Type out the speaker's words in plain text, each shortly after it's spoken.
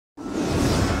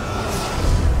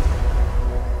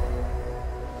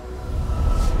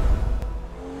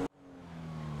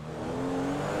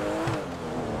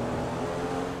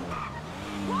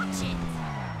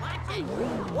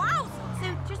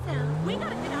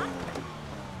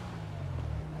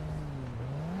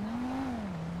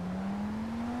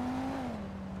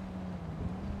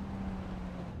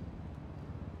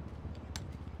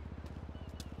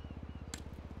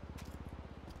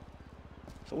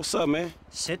So what's up, man?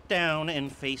 Sit down and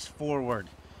face forward.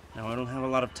 Now, I don't have a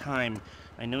lot of time.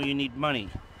 I know you need money.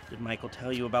 Did Michael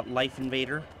tell you about Life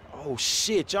Invader? Oh,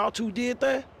 shit, y'all two did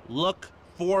that? Look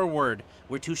forward.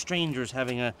 We're two strangers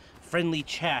having a friendly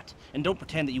chat, and don't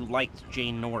pretend that you liked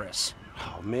Jane Norris.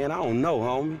 Oh, man, I don't know,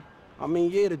 homie. I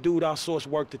mean, yeah, the dude outsourced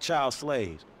work to child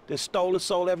slaves, then stole and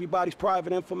sold everybody's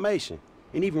private information,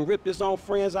 and even ripped his own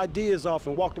friends' ideas off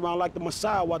and walked around like the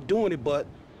Messiah while doing it, but,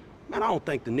 man, I don't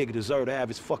think the nigga deserved to have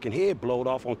his fucking head blowed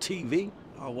off on TV.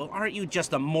 Oh, well, aren't you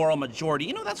just a moral majority?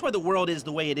 You know, that's why the world is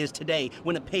the way it is today,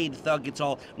 when a paid thug gets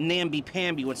all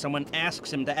namby-pamby when someone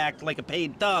asks him to act like a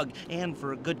paid thug, and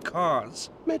for a good cause.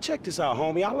 Man, check this out,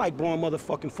 homie. I like blowing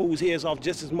motherfucking fools' heads off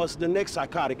just as much as the next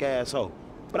psychotic asshole.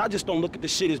 But I just don't look at the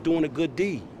shit as doing a good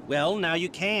deed. Well, now you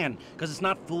can, because it's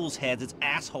not fools' heads, it's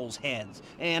assholes' heads.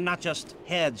 And not just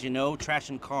heads, you know,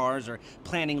 trashing cars or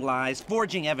planning lies,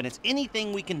 forging evidence,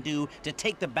 anything we can do to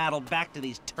take the battle back to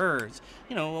these turds.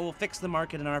 You know, we'll fix the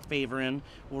market in our favor and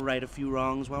we'll right a few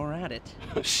wrongs while we're at it.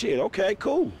 Shit, okay,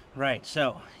 cool. Right,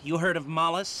 so, you heard of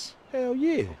Mollis? Hell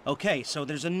yeah. Okay, so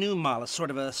there's a new mollusk, sort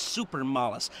of a super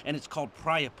mollusk, and it's called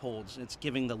Priapods. It's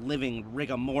giving the living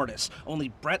rigor mortis. Only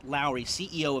Brett Lowry,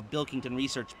 CEO of Bilkington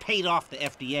Research, paid off the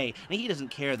FDA, and he doesn't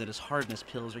care that his hardness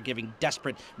pills are giving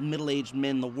desperate middle-aged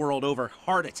men the world over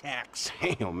heart attacks.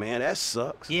 Damn, man, that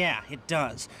sucks. Yeah, it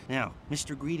does. Now,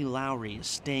 Mr. Greedy Lowry is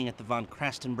staying at the Von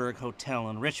Krastenberg Hotel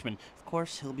in Richmond. Of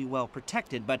course, he'll be well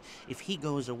protected, but if he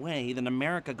goes away, then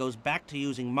America goes back to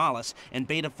using mollusks, and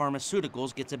Beta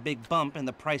Pharmaceuticals gets a big bump in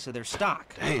the price of their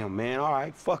stock. Damn, man, all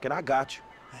right, fuck it, I got you.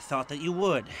 I thought that you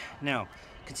would. Now,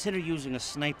 consider using a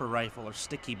sniper rifle or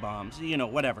sticky bombs, you know,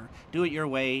 whatever. Do it your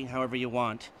way, however you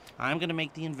want. I'm gonna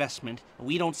make the investment.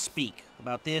 We don't speak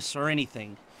about this or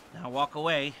anything. Now walk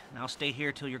away, and I'll stay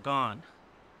here till you're gone.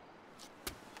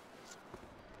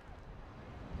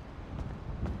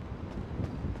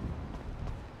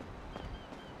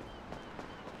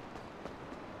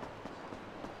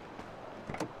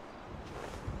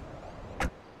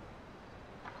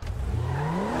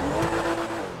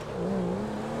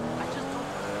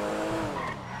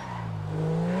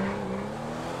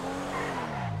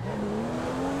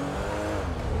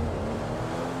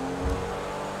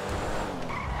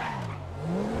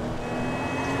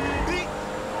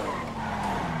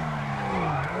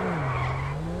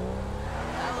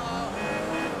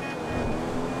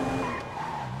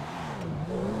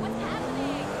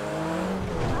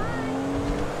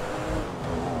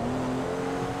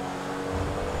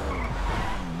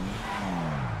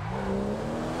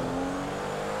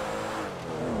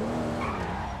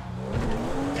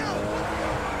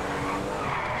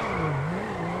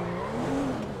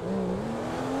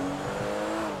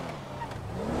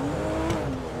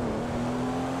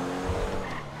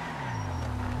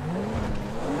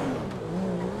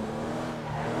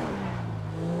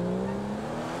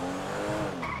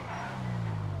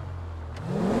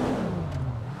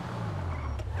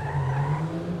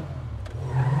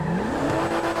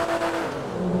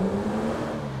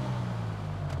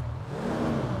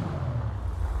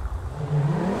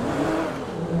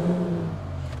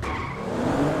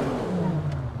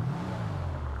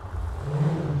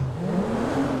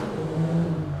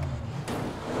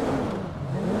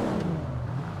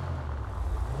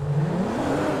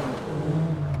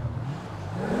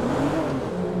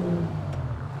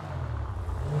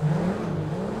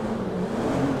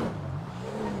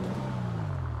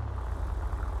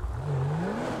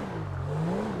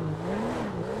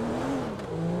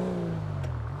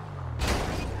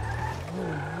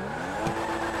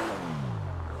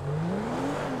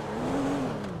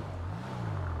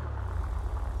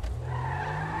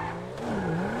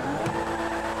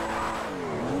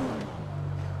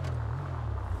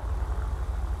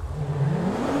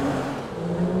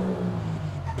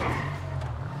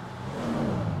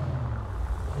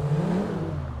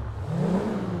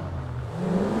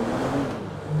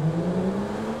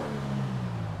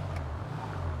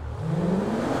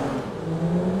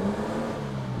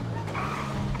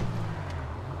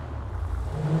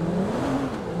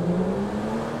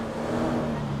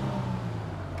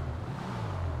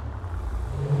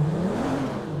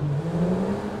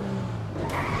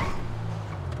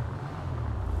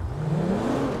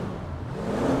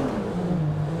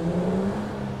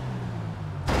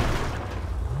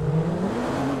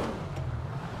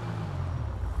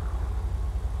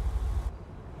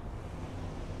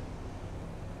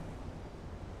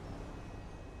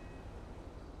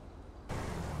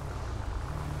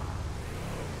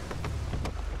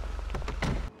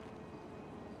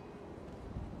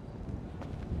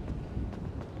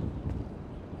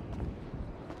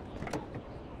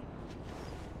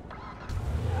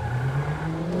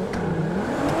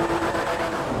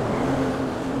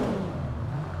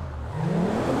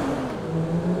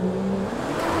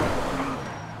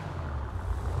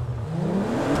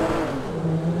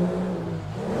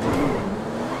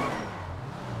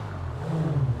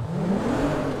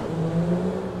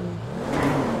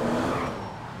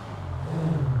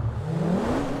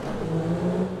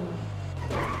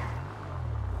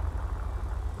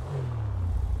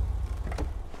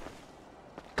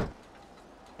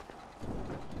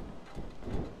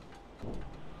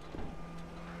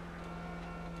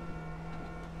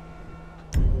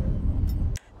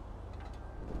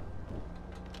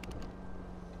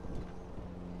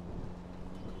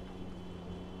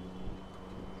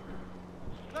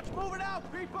 Let's move it out,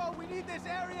 people! We need this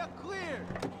area cleared!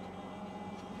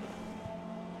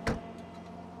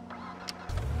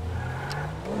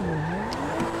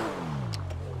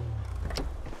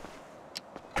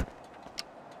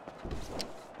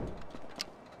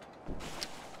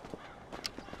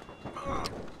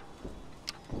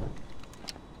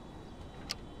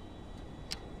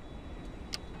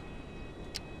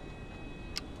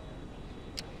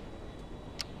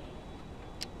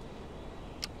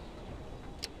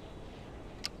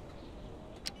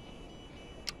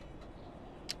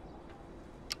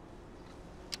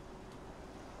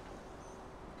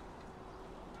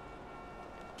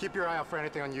 Keep your eye out for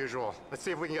anything unusual. Let's see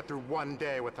if we can get through one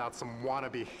day without some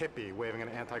wannabe hippie waving an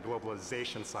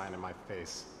anti-globalization sign in my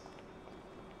face.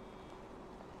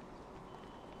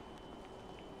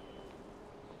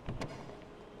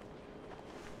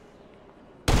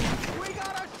 We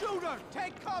got a shooter!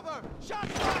 Take cover!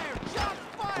 Shots fired! Shots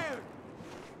fired!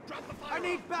 Drop the fire! I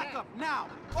need backup, now!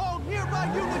 All nearby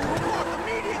units report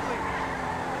immediately!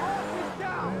 All is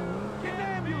down! Get an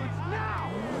ambulance, now!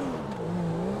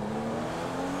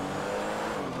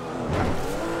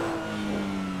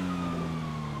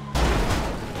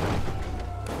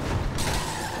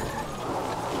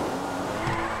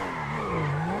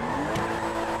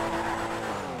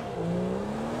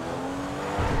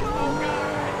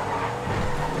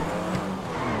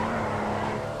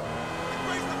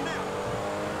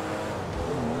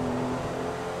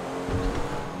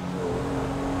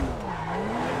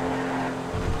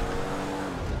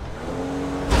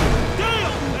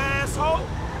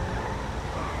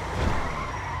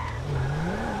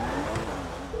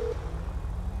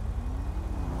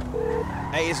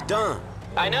 Hey, it's done.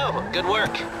 I know. Good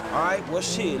work. All right, well,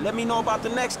 shit, let me know about the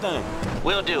next thing.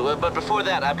 Will do, but before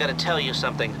that, I've got to tell you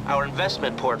something. Our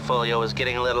investment portfolio is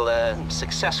getting a little,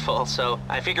 successful, so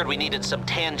I figured we needed some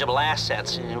tangible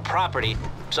assets, property.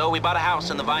 So we bought a house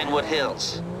in the Vinewood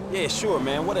Hills. Yeah, sure,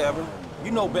 man, whatever.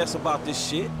 You know best about this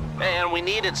shit. And we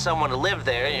needed someone to live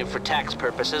there for tax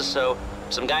purposes, so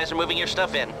some guys are moving your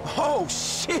stuff in. Oh,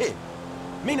 shit!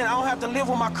 Meaning I don't have to live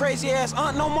with my crazy-ass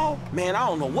aunt no more? Man, I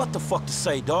don't know what the fuck to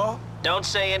say, dawg. Don't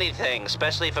say anything,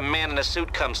 especially if a man in a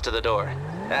suit comes to the door.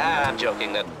 I'm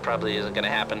joking, that probably isn't gonna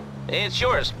happen. It's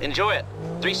yours, enjoy it.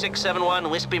 3671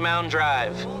 Wispy Mound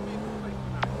Drive.